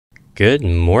Good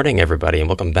morning, everybody, and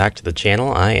welcome back to the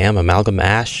channel. I am Amalgam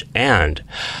Ash, and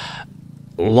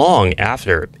long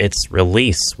after its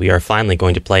release, we are finally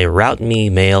going to play Route Me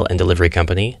Mail and Delivery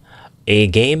Company, a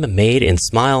game made in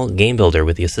Smile Game Builder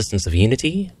with the assistance of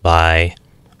Unity by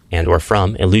and/or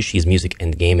from Elushi's Music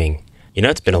and Gaming. You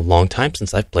know, it's been a long time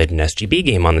since I've played an SGB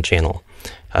game on the channel.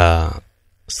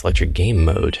 Select your game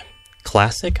mode.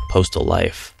 Classic, Postal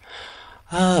Life.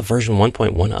 Version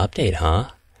 1.1 update,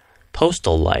 huh?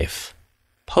 Postal Life.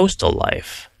 Postal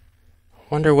Life.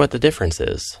 Wonder what the difference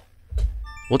is.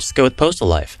 We'll just go with Postal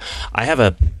Life. I have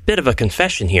a bit of a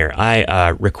confession here.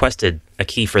 I requested a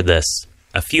key for this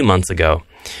a few months ago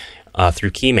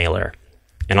through Keymailer.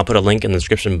 And I'll put a link in the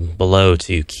description below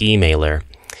to Keymailer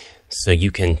so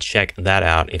you can check that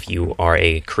out if you are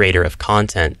a creator of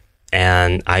content.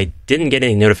 And I didn't get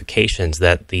any notifications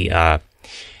that the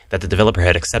developer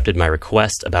had accepted my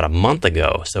request about a month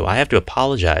ago, so I have to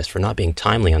apologize for not being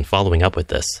timely on following up with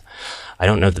this. I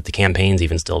don't know that the campaign's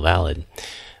even still valid.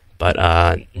 But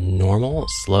normal,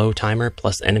 slow timer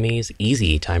plus enemies,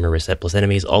 easy timer reset plus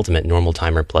enemies, ultimate normal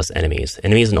timer plus enemies.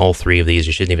 Enemies in all three of these,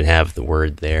 you shouldn't even have the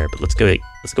word there, but let's go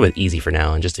with easy for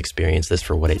now and just experience this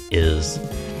for what it is.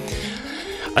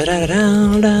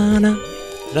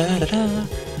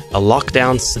 A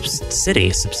lockdown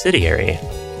subsidiary.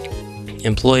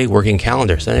 Employee working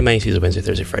calendar. Sunday, Monday, Tuesday, Wednesday,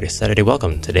 Thursday, Friday, Saturday.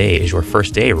 Welcome. Today is your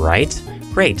first day, right?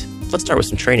 Great. Let's start with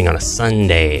some training on a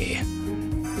Sunday.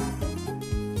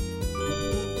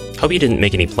 Hope you didn't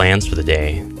make any plans for the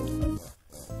day.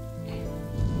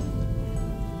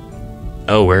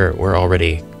 Oh, we're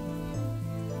already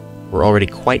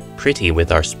quite pretty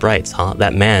with our sprites, huh?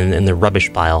 That man in the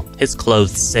rubbish pile. His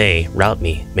clothes say, "Route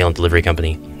Me, Mail and Delivery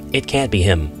Company." It can't be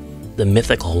him, the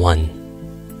mythical one.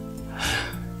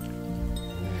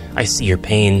 I see your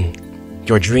pain,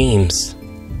 your dreams.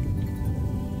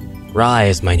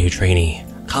 Rise, my new trainee.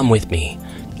 Come with me.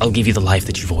 I'll give you the life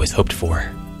that you've always hoped for.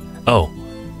 Oh,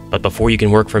 but before you can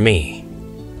work for me,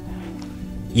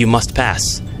 you must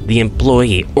pass the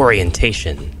employee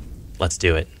orientation. Let's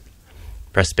do it.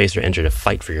 Press space or enter to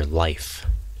fight for your life.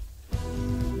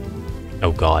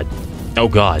 Oh God. Oh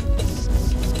God.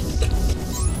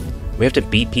 We have to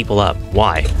beat people up.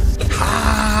 Why?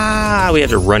 We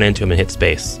have to run into him and hit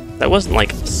space. That wasn't,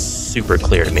 like, super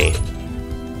clear to me.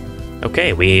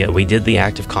 Okay, we did the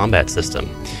active combat system.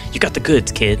 You got the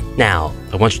goods, kid. Now,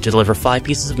 I want you to deliver 5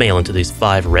 pieces of mail into these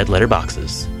 5 red letter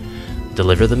boxes.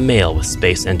 Deliver the mail with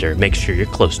space enter. Make sure you're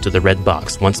close to the red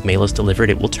box. Once mail is delivered,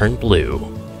 it will turn blue.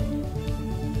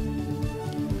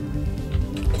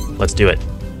 Let's do it.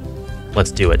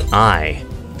 Let's do it. I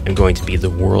am going to be the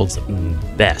world's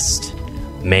best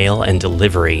mail and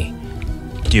delivery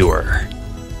doer.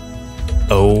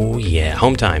 Oh yeah,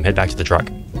 home time. Head back to the truck.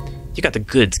 You got the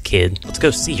goods, kid. Let's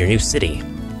go see your new city.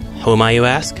 Who am I, you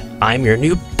ask? I'm your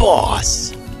new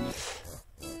boss.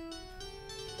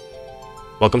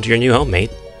 Welcome to your new home,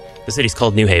 mate. The city's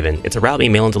called New Haven. It's a Route Me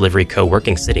Mail and Delivery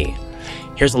co-working city.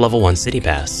 Here's a level 1 city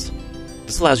pass.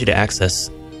 This allows you access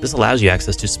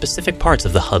to specific parts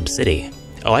of the hub city.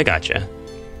 Oh, I gotcha.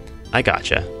 I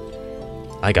gotcha.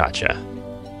 I gotcha.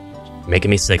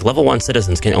 Making me sick. Level 1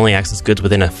 citizens can only access goods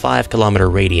within a 5-kilometer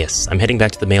radius. I'm heading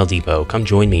back to the mail depot. Come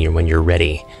join me when you're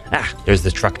ready. There's the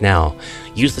truck now.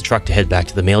 Use the truck to head back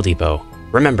to the mail depot.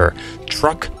 Remember,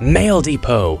 truck mail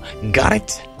depot. Got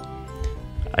it?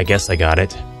 I guess I got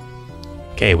it.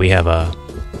 Okay, we have a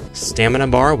stamina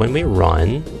bar when we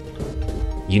run.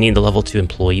 You need the level 2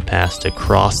 employee pass to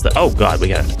cross the... Oh God, we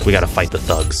gotta fight the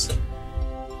thugs.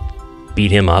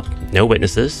 Beat him up. No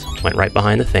witnesses. Went right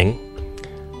behind the thing.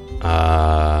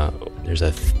 There's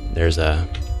a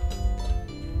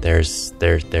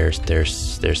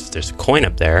coin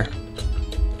up there.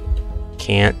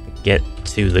 Can't get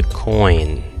to the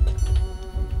coin.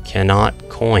 Cannot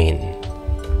coin.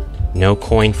 No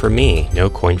coin for me.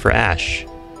 No coin for Ash.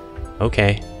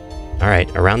 Okay. Alright,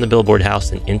 around the billboard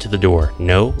house and into the door.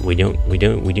 No, we do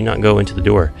not go into the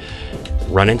door.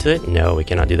 Run into it? No, we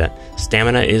cannot do that.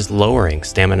 Stamina is lowering.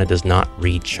 Stamina does not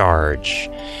recharge.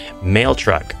 Mail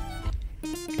truck.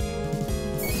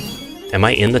 Am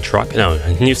I in the truck? No,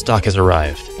 new stock has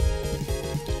arrived.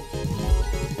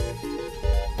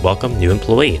 Welcome, new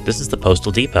employee. This is the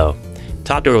postal depot.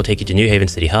 Top door will take you to New Haven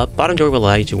City Hub. Bottom door will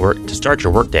allow you to start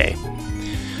your workday.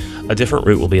 A different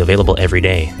route will be available every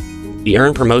day. You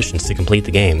earn promotions to complete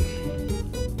the game.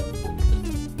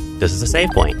 This is a save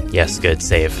point. Yes, good,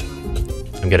 save.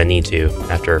 I'm gonna need to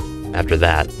after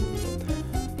that.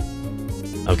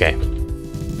 Okay.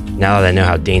 Now that I know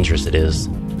how dangerous it is.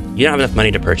 You don't have enough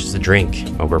money to purchase a drink.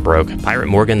 Oh, we're broke. Pirate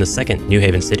Morgan II, New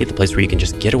Haven City, the place where you can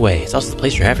just get away. It's also the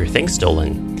place you have your things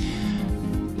stolen.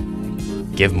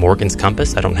 Give Morgan's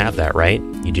compass? I don't have that, right?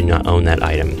 You do not own that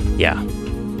item. Yeah.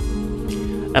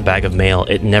 A bag of mail.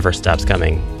 It never stops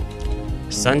coming.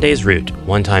 Sunday's route.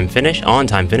 On-time finish,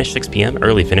 6 p.m.,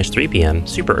 early finish 3 p.m.,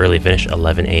 super early finish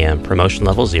 11 a.m., promotion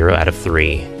level 0 out of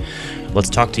 3. Let's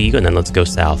talk to you and then let's go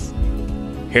south.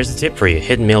 Here's a tip for you.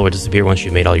 Hidden mail will disappear once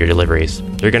you've made all your deliveries.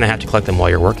 You're going to have to collect them while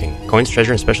you're working. Coins,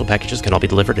 treasure, and special packages can all be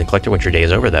delivered and collected once your day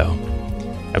is over, though.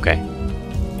 Okay.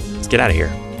 Let's get out of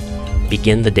here.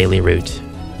 Begin the daily route.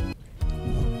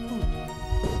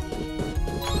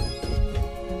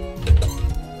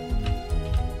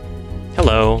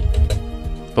 Hello.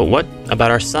 But what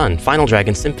about our son, Final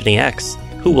Dragon Symphony X?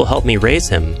 Who will help me raise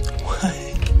him? What?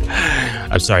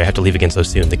 I'm sorry, I have to leave again so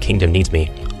soon. The kingdom needs me.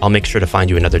 I'll make sure to find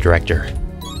you another director.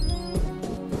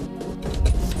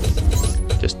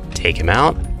 Just take him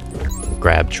out.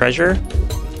 Grab treasure.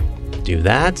 Do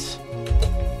that.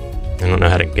 I don't know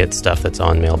how to get stuff that's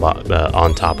on mailbox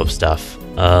on top of stuff.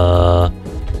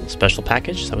 Special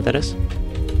package? Is that what that is?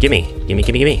 Gimme.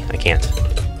 I can't.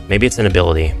 Maybe it's an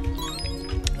ability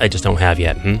I just don't have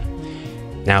yet.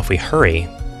 Now if we hurry,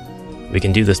 we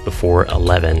can do this before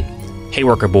 11. Hey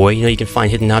worker boy, you know you can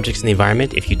find hidden objects in the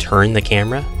environment if you turn the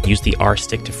camera? Use the R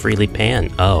stick to freely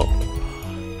pan. Oh.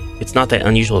 It's not that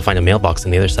unusual to find a mailbox on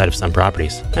the other side of some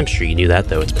properties. I'm sure you knew that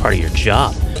though, it's part of your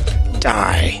job.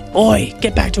 Die! Oi,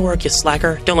 get back to work, you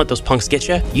slacker. Don't let those punks get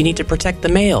you. You need to protect the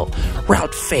mail.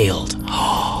 Route failed.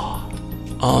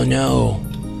 Oh no.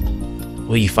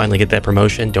 Will you finally get that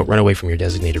promotion? Don't run away from your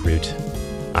designated route.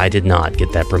 I did not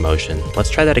get that promotion. Let's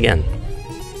try that again.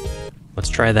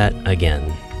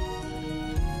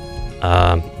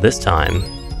 This time,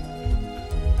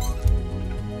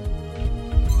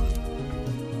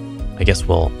 I guess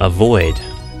we'll avoid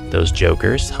those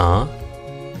jokers, huh?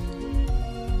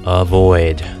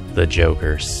 Avoid the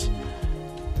jokers.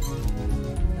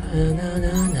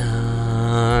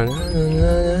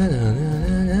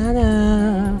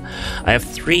 I have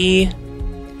 3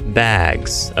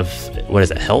 bags of, what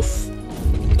is it, health?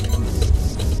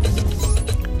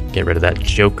 Get rid of that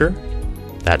joker,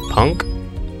 that punk.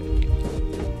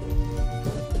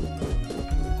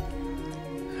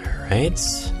 Alright.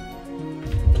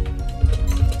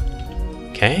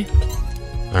 Okay.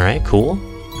 Alright, cool.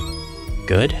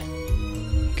 Good.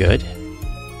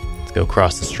 Let's go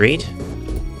across the street.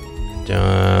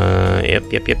 Yep.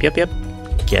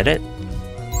 Get it.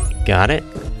 Got it.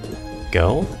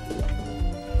 Go.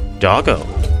 Doggo.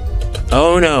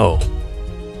 Oh no!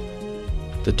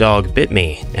 The dog bit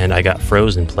me, and I got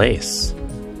froze in place.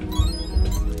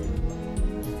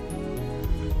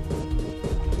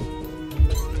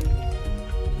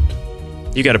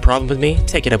 You got a problem with me?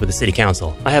 Take it up with the city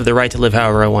council. I have the right to live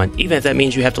however I want, even if that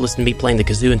means you have to listen to me playing the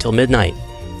kazoo until midnight.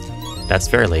 That's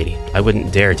fair, lady. I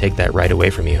wouldn't dare take that right away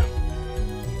from you.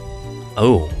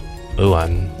 Oh,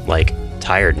 I'm, like,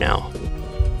 tired now.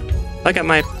 I got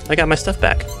my stuff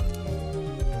back.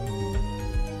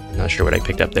 Not sure what I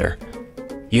picked up there.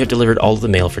 You have delivered all of the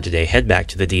mail for today. Head back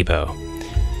to the depot.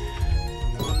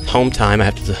 Home time, I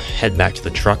have to head back to the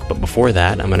truck, but before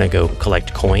that, I'm gonna go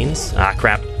collect coins. Ah,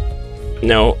 crap.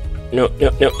 No.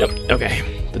 Okay.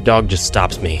 The dog just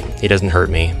stops me. He doesn't hurt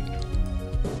me.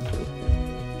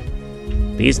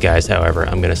 These guys, however,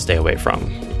 I'm gonna stay away from.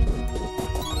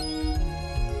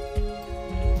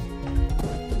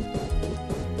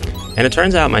 And it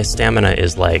turns out my stamina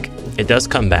is like, it does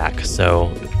come back,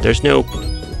 so there's no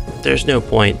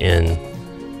point in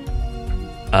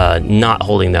not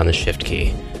holding down the shift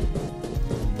key,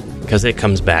 because it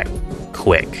comes back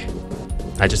quick.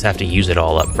 I just have to use it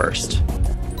all up first.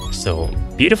 So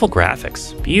beautiful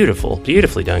graphics,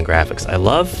 beautifully done graphics. I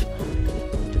love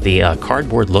the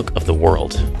cardboard look of the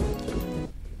world.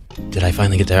 Did I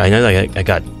finally get there? I know that I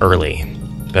got early,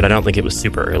 but I don't think it was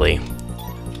super early.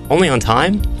 Only on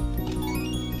time?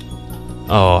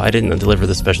 Oh, I didn't deliver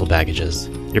the special packages.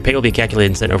 Your pay will be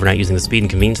calculated and sent overnight using the speed and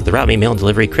convenience of the Route Me Mail and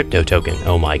Delivery crypto token.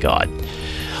 Oh my god.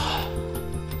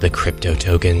 The crypto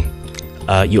token.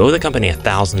 You owe the company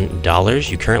 $1,000.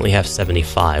 You currently have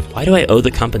 $75. Why do I owe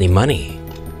the company money?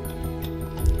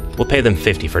 We'll pay them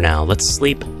 $50 for now. Let's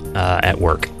sleep at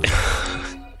work.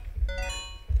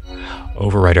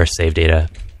 Overwrite our save data.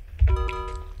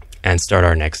 And start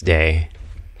our next day.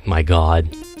 My god.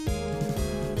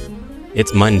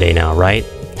 It's Monday now, right?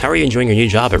 How are you enjoying your new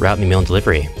job at Route Me Mail and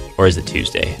Delivery? Or is it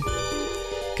Tuesday?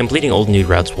 Completing old new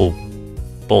routes will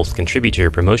both contribute to your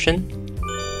promotion.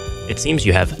 It seems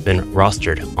you have been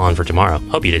rostered on for tomorrow.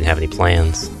 Hope you didn't have any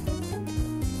plans.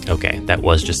 Okay, that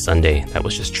was just Sunday. That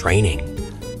was just training.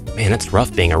 Man, that's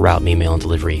rough being a Route Me Mail and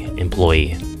Delivery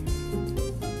employee.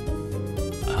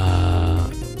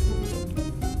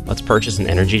 Let's Purchase an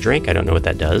energy drink. I don't know what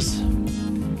that does.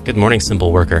 Good morning,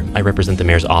 simple worker. I represent the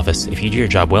mayor's office. If you do your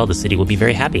job well, the city will be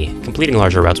very happy. Completing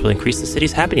larger routes will increase the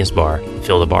city's happiness bar.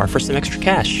 Fill the bar for some extra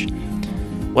cash.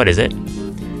 What is it?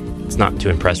 It's not too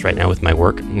impressed right now with my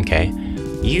work. Okay.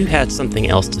 You had something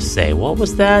else to say. What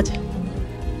was that?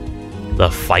 The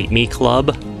Fight Me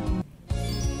Club?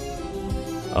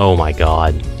 Oh my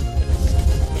god.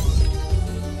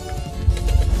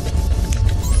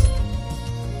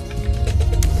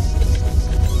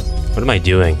 What am I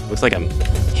doing? Looks like I'm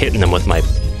hitting them with my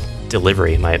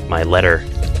delivery, my letter.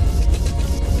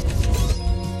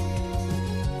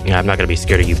 Yeah, I'm not gonna be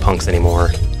scared of you punks anymore.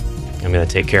 I'm gonna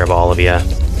take care of all of you.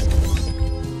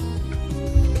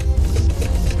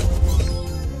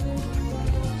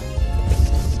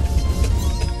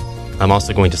 I'm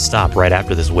also going to stop right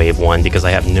after this Wave 1 because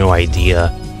I have no idea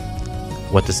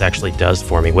what this actually does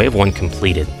for me. Wave 1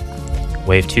 completed.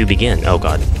 Wave 2 begin. Oh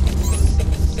god.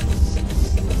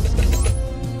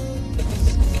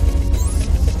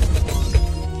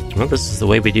 Well, this is the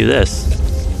way we do this.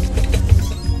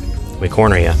 We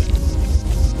corner you.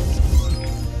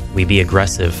 We be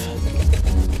aggressive.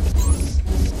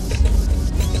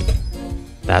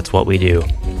 That's what we do.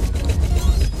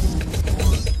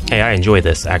 Hey, I enjoy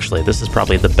this, actually. This is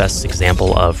probably the best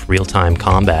example of real-time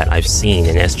combat I've seen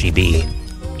in SGB.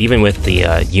 Even with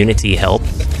the Unity help,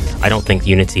 I don't think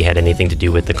Unity had anything to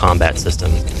do with the combat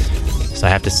system. So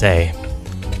I have to say,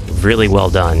 really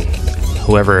well done.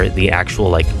 Whoever the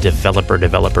actual, like,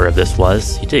 developer of this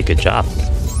was, he did a good job.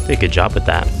 Did a good job with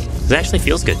that. It actually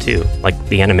feels good, too. Like,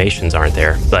 the animations aren't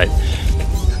there, but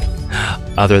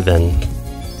other than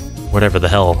whatever the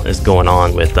hell is going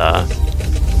on with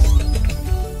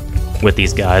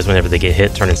these guys whenever they get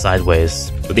hit turning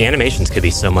sideways. But the animations could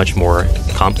be so much more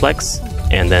complex,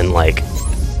 and then, like,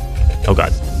 oh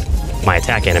god, my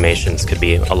attack animations could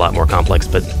be a lot more complex,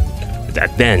 but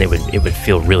then it would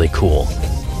feel really cool.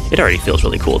 It already feels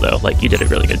really cool though. Like, you did a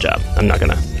really good job. I'm not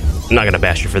gonna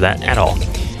bash you for that at all.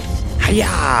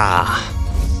 Hiya!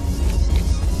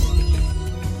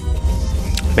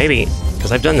 Maybe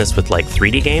because I've done this with like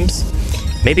 3D games,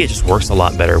 maybe it just works a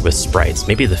lot better with sprites.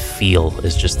 Maybe the feel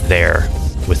is just there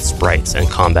with sprites and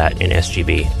combat in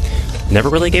SGB. Never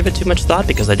really gave it too much thought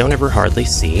because I don't ever hardly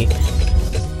see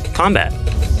combat.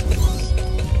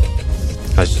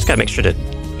 I just gotta make sure to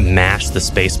mash the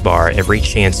space bar every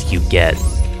chance you get.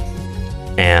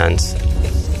 And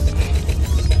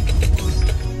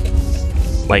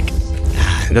like,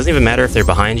 it doesn't even matter if they're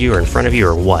behind you or in front of you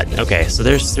or what. Okay, so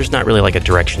there's not really like a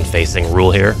direction facing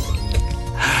rule here.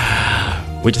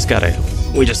 We just gotta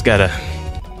we'll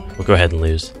go ahead and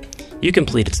lose. You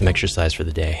completed some exercise for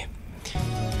the day.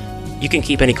 You can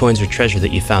keep any coins or treasure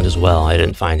that you found as well. I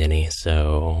didn't find any,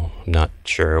 so I'm not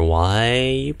sure why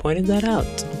you pointed that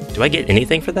out. Do I get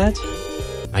anything for that?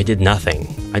 I did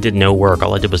nothing. I did no work.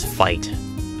 All I did was fight.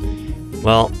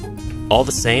 Well, all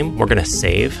the same, we're gonna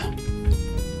save.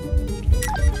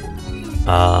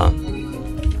 I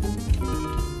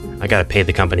gotta pay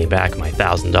the company back my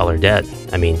 $1,000 debt.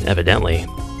 I mean, evidently.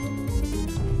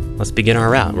 Let's begin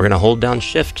our route. We're gonna hold down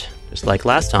shift, just like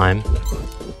last time.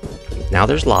 Now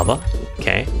there's lava.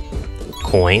 Okay.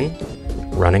 Coin.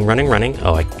 Running.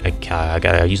 Oh, I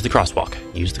gotta use the crosswalk.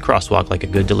 Use the crosswalk like a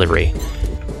good delivery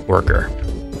worker.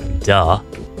 Duh.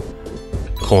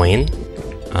 Coin.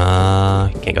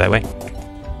 Can't go that way.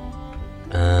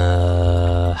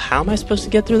 How am I supposed to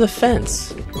get through the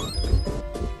fence?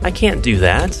 I can't do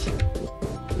that.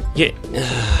 Yeah.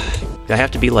 Do I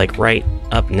have to be, like, right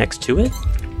up next to it?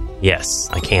 Yes,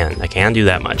 I can. I can do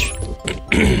that much.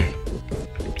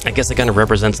 I guess it kind of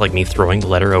represents, like, me throwing the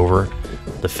letter over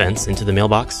the fence into the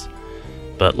mailbox.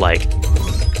 But, like,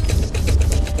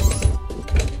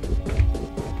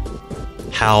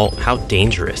 how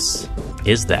dangerous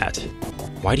is that?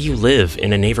 Why do you live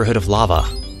in a neighborhood of lava?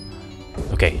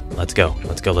 Okay, let's go.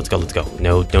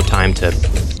 No time to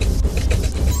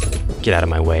get out of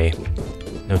my way.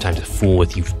 No time to fool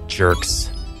with you jerks.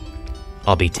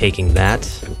 I'll be taking that.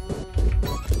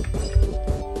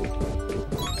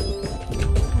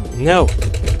 No!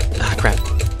 Ah, crap.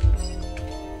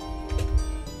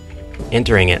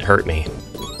 Entering it hurt me.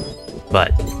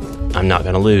 But I'm not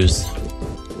gonna lose.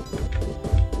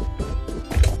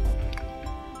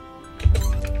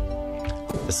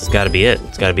 This has gotta be it.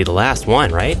 It's gotta be the last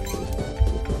one, right?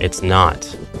 It's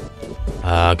not.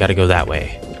 Gotta go that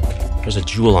way. There's a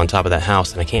jewel on top of that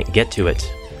house and I can't get to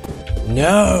it.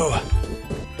 No!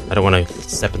 I don't want to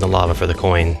step in the lava for the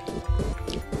coin.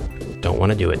 Don't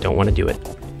want to do it.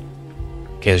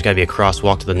 Okay, there's got to be a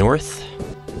crosswalk to the north.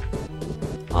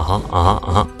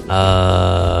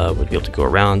 Would be able to go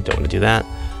around. Don't want to do that.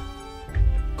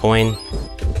 coin.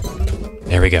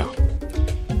 There we go.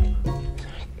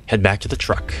 Head back to the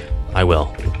truck. I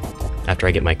will. After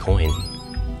I get my coin.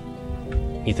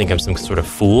 You think I'm some sort of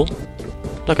fool?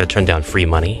 I'm not gonna turn down free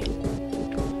money.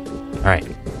 Alright.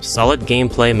 Solid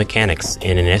gameplay mechanics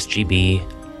in an SGB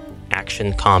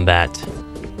action combat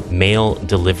mail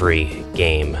delivery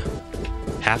game.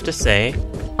 Have to say,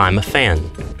 I'm a fan.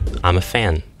 I'm a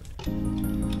fan.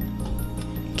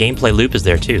 Gameplay loop is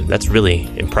there too. That's really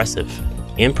impressive.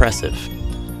 Impressive.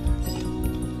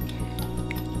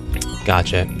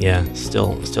 Gotcha. Yeah,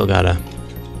 still gotta...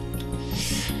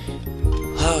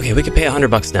 Okay, we can pay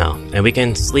 $100 now, and we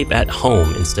can sleep at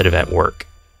home instead of at work.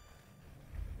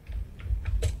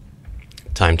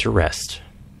 Time to rest.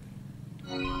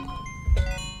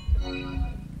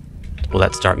 Will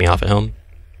that start me off at home?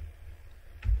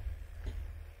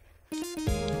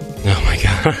 Oh my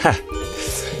god.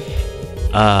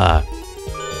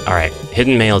 Alright.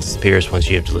 Hidden mail disappears once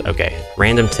you have to... Okay.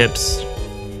 Random tips.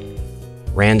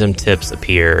 Random tips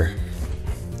appear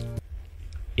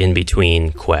in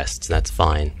between quests. That's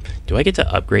fine. Do I get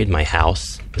to upgrade my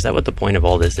house? Is that what the point of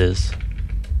all this is?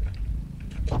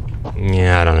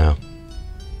 Yeah, I don't know.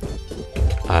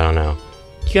 I don't know.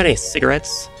 You got any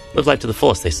cigarettes? Live life to the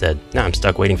fullest, they said. Now I'm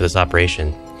stuck waiting for this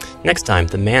operation. Next time,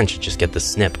 the man should just get the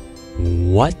snip.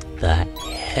 What the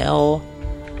hell?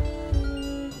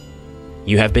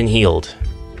 You have been healed.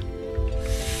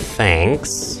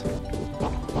 Thanks.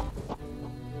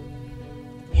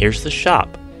 Here's the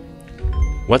shop.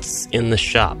 What's in the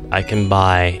shop? I can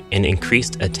buy an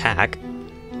increased attack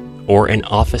or an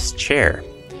office chair.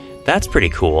 That's pretty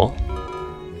cool.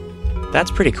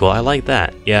 That's pretty cool. I like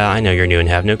that. Yeah, I know you're new and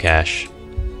have no cash.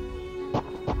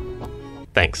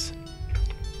 Thanks.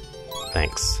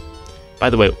 Thanks. By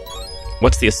the way,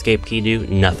 what's the escape key do?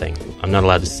 Nothing. I'm not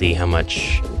allowed to see how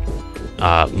much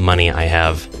money I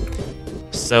have.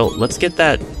 So let's get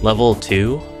that level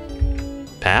 2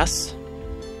 pass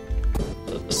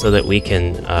so that we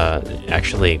can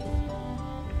actually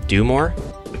do more.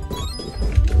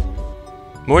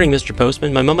 Morning, Mr.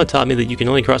 Postman. My mama taught me that you can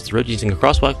only cross the road using a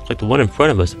crosswalk like the one in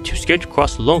front of us. I'm too scared to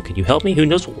cross alone. Can you help me? Who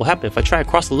knows what will happen if I try to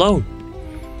cross alone?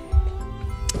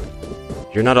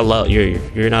 You're not a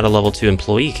you're not a level 2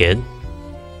 employee, kid.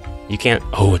 You can't...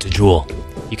 Oh, it's a jewel.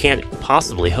 You can't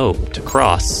possibly hope to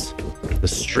cross the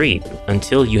street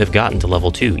until you have gotten to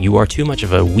level 2. You are too much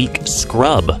of a weak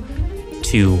scrub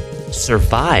to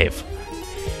survive.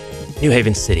 New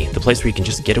Haven City, the place where you can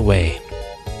just get away.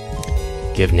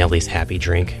 Give Nellie's happy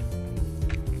drink.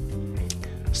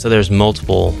 So there's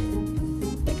multiple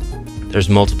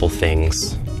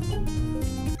things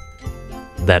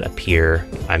that appear,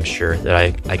 I'm sure, that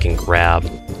I can grab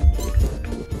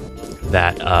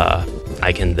that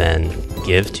I can then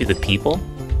give to the people.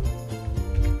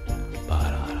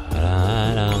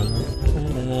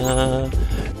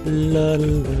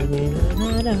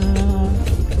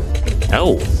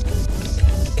 Oh!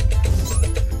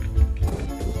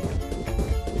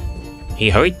 He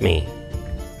hurt me.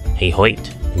 He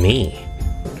hurt me.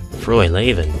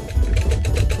 Fräulein.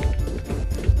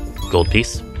 Gold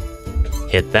piece.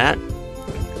 Hit that.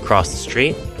 Cross the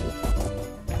street.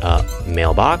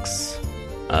 Mailbox.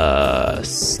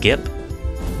 Skip.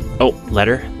 Oh,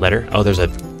 letter. Oh, there's a...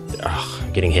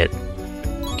 getting hit.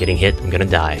 Getting hit. I'm gonna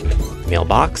die.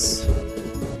 Mailbox.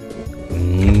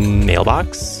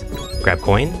 Mailbox. Grab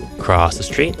coin. Cross the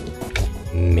street.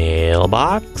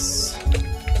 Mailbox.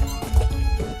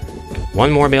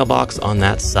 One more mailbox on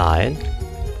that side.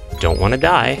 Don't want to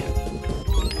die.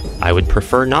 I would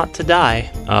prefer not to die.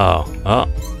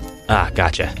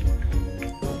 Gotcha.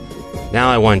 Now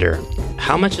I wonder,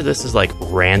 how much of this is like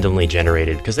randomly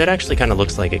generated? Because it actually kind of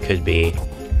looks like it could be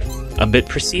a bit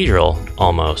procedural,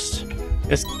 almost.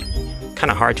 It's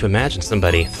kind of hard to imagine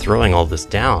somebody throwing all this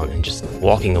down and just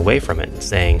walking away from it and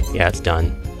saying, yeah, it's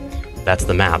done. That's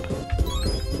the map.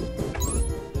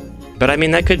 But I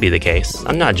mean, that could be the case.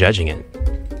 I'm not judging it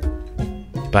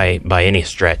by any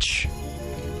stretch.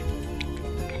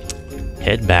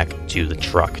 Head back to the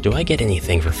truck. Do I get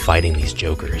anything for fighting these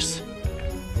jokers?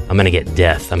 I'm gonna get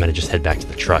death. I'm gonna just head back to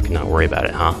the truck and not worry about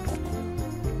it, huh?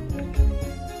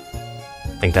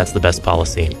 I think that's the best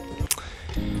policy.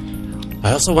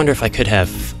 I also wonder if I could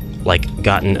have, like,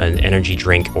 gotten an energy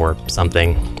drink or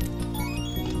something.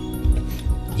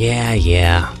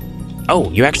 Yeah.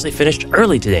 Oh, you actually finished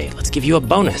early today. Let's give you a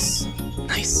bonus.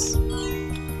 Nice.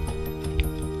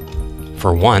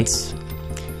 For once.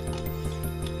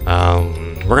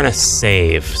 We're gonna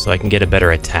save so I can get a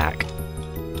better attack.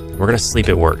 We're gonna sleep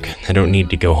at work. I don't need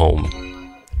to go home.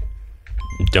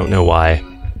 Don't know why.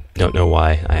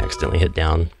 I accidentally hit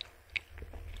down.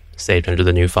 saved under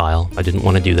the new file. I didn't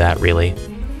want to do that, really.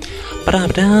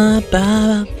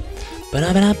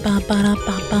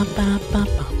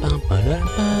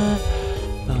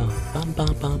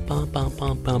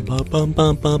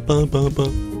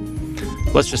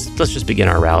 Let's just begin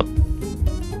our route.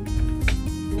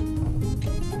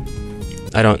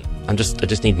 I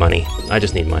just need money. I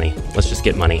just need money. Let's just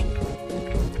get money.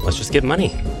 Let's just get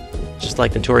money. Just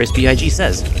like Notorious B.I.G.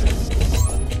 says.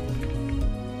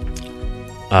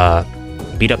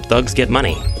 Beat up thugs, get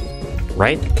money.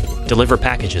 Right? Deliver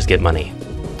packages, get money.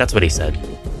 That's what he said.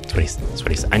 That's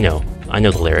what he said. I know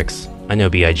the lyrics. I know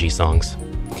B.I.G. songs.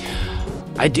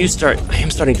 I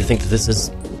am starting to think that this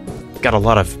has got a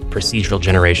lot of procedural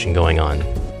generation going on.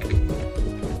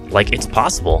 Like, it's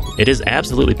possible. It is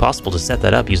absolutely possible to set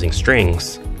that up using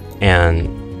strings and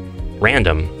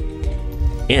random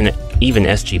in even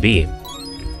SGB.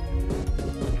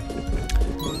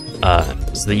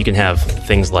 So that you can have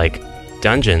things like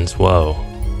dungeons. Whoa.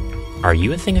 Are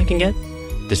you a thing I can get?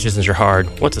 Decisions are hard.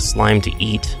 What's a slime to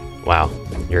eat? Wow,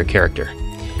 you're a character.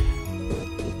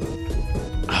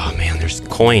 Oh man, there's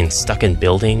coins stuck in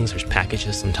buildings. There's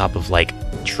packages on top of, like,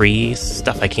 trees.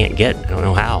 Stuff I can't get. I don't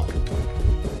know how.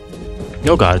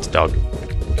 Oh god, it's a dog.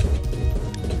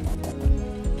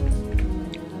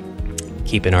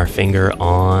 Keeping our finger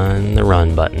on the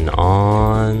run button.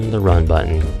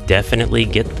 Definitely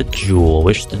get the jewel.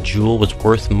 Wish the jewel was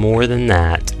worth more than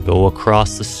that. Go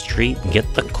across the street,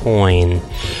 get the coin.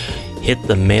 Hit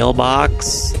the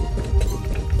mailbox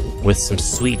with some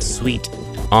sweet, sweet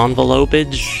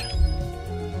envelopage.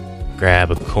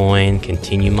 Grab a coin,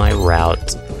 continue my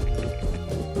route.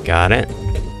 Got it.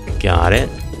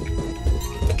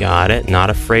 Not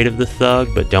afraid of the thug,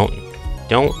 but don't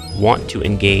want to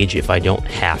engage if I don't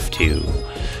have to.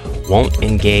 Won't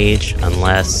engage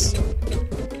unless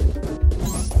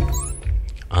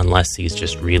he's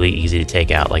just really easy to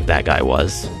take out like that guy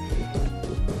was.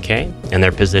 Okay? And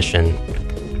their position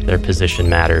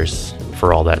matters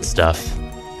for all that stuff.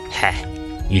 Ha!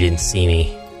 You didn't see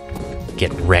me.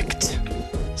 Get wrecked,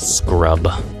 scrub.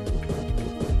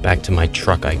 Back to my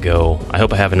truck I go. I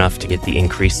hope I have enough to get the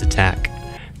increased attack.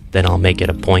 Then I'll make it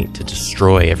a point to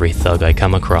destroy every thug I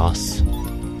come across.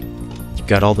 You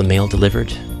got all the mail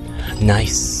delivered?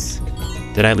 Nice.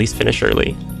 Did I at least finish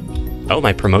early? Oh,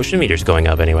 my promotion meter's going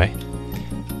up anyway.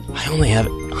 I only have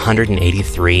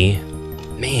 183.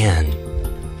 Man.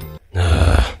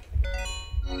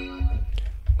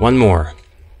 One more.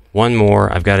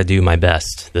 I've got to do my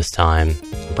best this time.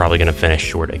 I'm probably going to finish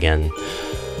short again.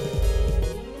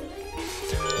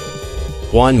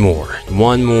 One more,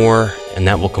 and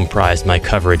that will comprise my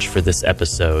coverage for this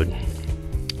episode.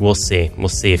 We'll see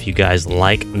if you guys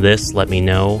like this. Let me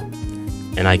know,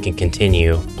 and I can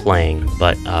continue playing.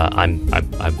 But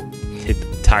it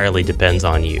entirely depends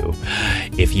on you.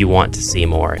 If you want to see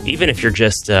more, even if you're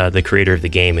just the creator of the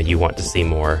game and you want to see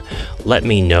more, let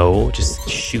me know. Just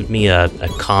shoot me a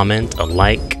comment, a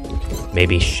like,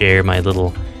 maybe share my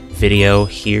little video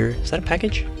here. Is that a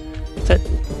package? Is that?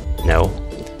 No.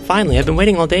 Finally, I've been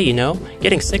waiting all day, you know,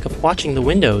 getting sick of watching the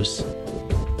windows.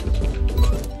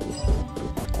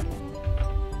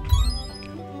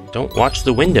 Don't watch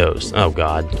the windows. Oh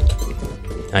god.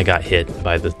 I got hit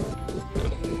by the...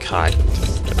 God.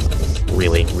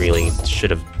 Really should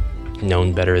have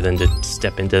known better than to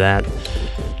step into that.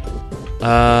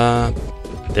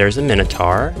 There's a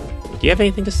Minotaur. Do you have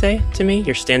anything to say to me?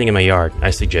 You're standing in my yard.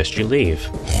 I suggest you leave.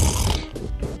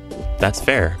 That's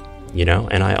fair. You know,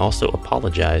 and I also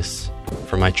apologize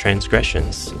for my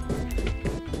transgressions.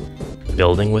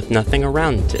 Building with nothing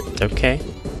around it, okay?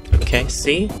 Okay,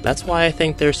 see? That's why I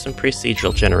think there's some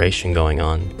procedural generation going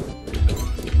on.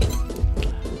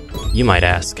 You might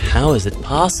ask, how is it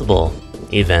possible?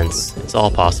 Events. It's all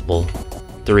possible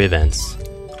through events.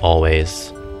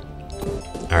 Always.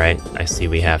 Alright, I see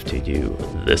we have to do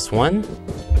this one.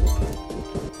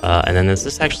 And then does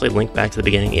this actually link back to the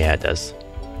beginning? Yeah, it does.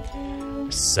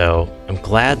 So, I'm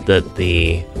glad that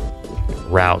the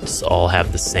routes all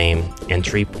have the same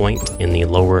entry point in the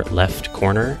lower left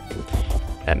corner.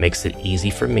 That makes it easy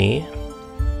for me.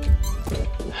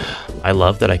 I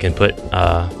love that I can put,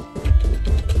 I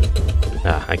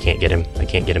can't get him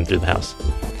through the house.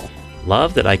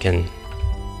 Love that I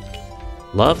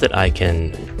can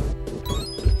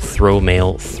throw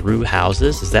mail through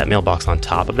houses. Is that mailbox on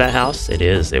top of that house? It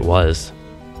is, it was.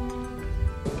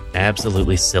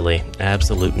 Absolutely silly.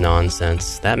 Absolute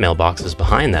nonsense. That mailbox is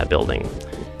behind that building.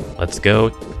 Let's go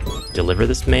deliver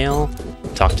this mail.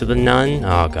 Talk to the nun.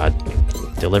 Oh god.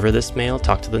 Deliver this mail.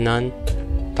 Talk to the nun.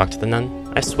 Talk to the nun.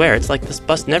 I swear, it's like this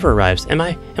bus never arrives. Am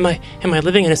I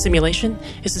living in a simulation?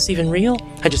 Is this even real?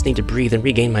 I just need to breathe and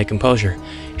regain my composure.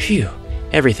 Phew,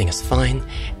 everything is fine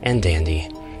and dandy.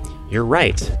 You're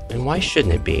right, and why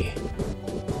shouldn't it be?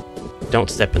 Don't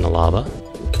step in the lava.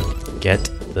 Get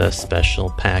the special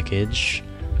package.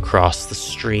 Cross the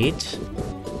street.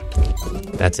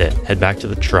 That's it. Head back to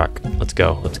the truck. Let's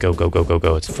go. Let's go, go, go, go,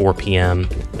 go. It's 4 p.m.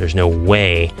 There's no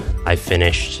way I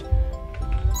finished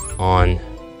on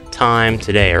time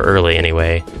today, or early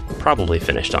anyway. Probably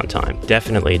finished on time.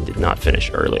 Definitely did not finish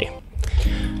early.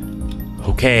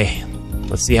 Okay,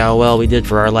 let's see how well we did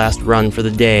for our last run for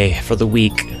the day, for the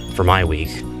week, for my week.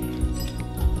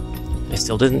 I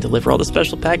still didn't deliver all the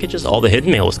special packages. All the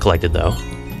hidden mail was collected though,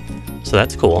 so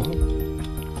that's cool.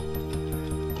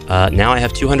 Now I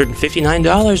have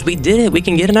 $259. We did it. We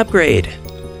can get an upgrade.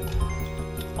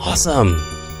 Awesome.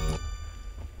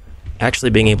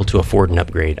 Actually being able to afford an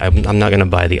upgrade. I'm not going to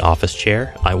buy the office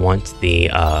chair. I want the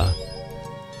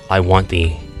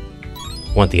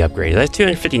upgrade. That's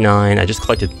 259. I just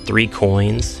collected 3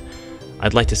 coins.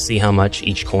 I'd like to see how much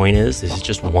each coin is. This is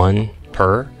just 1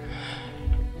 per.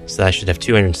 So I should have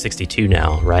 262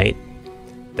 now, right?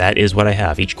 That is what I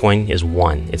have. Each coin is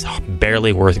 1. It's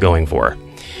barely worth going for.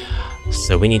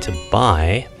 So we need to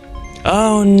buy...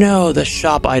 Oh no, the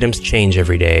shop items change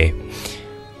every day.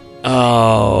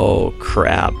 Oh,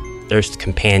 crap. There's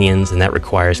companions, and that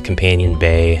requires Companion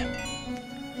Bay.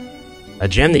 A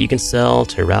gem that you can sell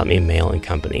to Route Me Mail and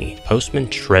Company. Postman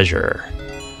Treasure.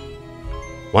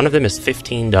 One of them is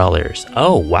 $15.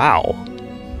 Oh, wow.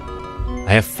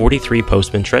 I have 43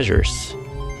 Postman Treasures.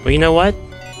 Well, you know what?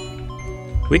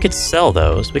 We could sell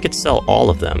those. We could sell all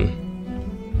of them.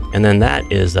 And then that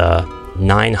is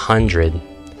 900.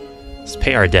 Let's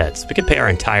pay our debts. We could pay our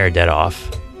entire debt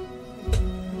off.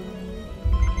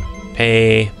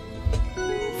 Pay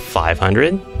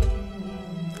 500.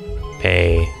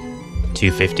 Pay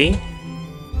 250.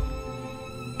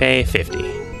 Pay 50.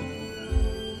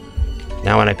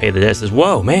 Now when I pay the debt, it says,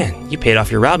 whoa, man, you paid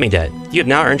off your Route Me debt. You have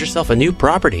now earned yourself a new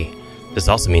property. This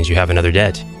also means you have another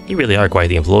debt. You really are quite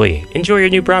the employee. Enjoy your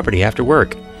new property after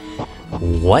work.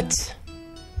 What?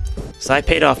 So I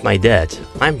paid off my debt.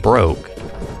 I'm broke.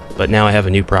 But now I have a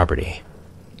new property.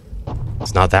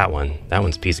 It's not that one. That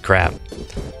one's a piece of crap.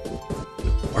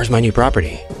 Where's my new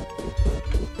property?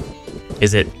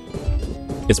 Is it...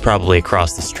 It's probably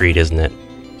across the street, isn't it?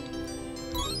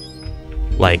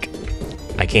 Like,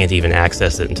 I can't even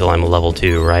access it until I'm a level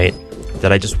 2, right?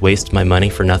 Did I just waste my money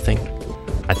for nothing?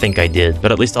 I think I did,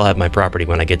 but at least I'll have my property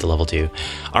when I get to level 2.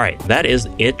 Alright, that is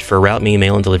it for Route Me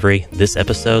Mail and Delivery this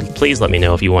episode. Please let me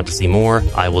know if you want to see more.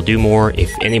 I will do more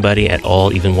if anybody at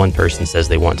all, even one person, says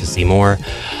they want to see more.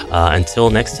 Until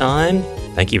next time,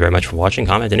 thank you very much for watching.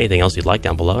 Comment anything else you'd like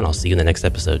down below, and I'll see you in the next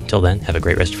episode. Until then, have a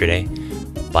great rest of your day.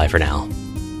 Bye for now.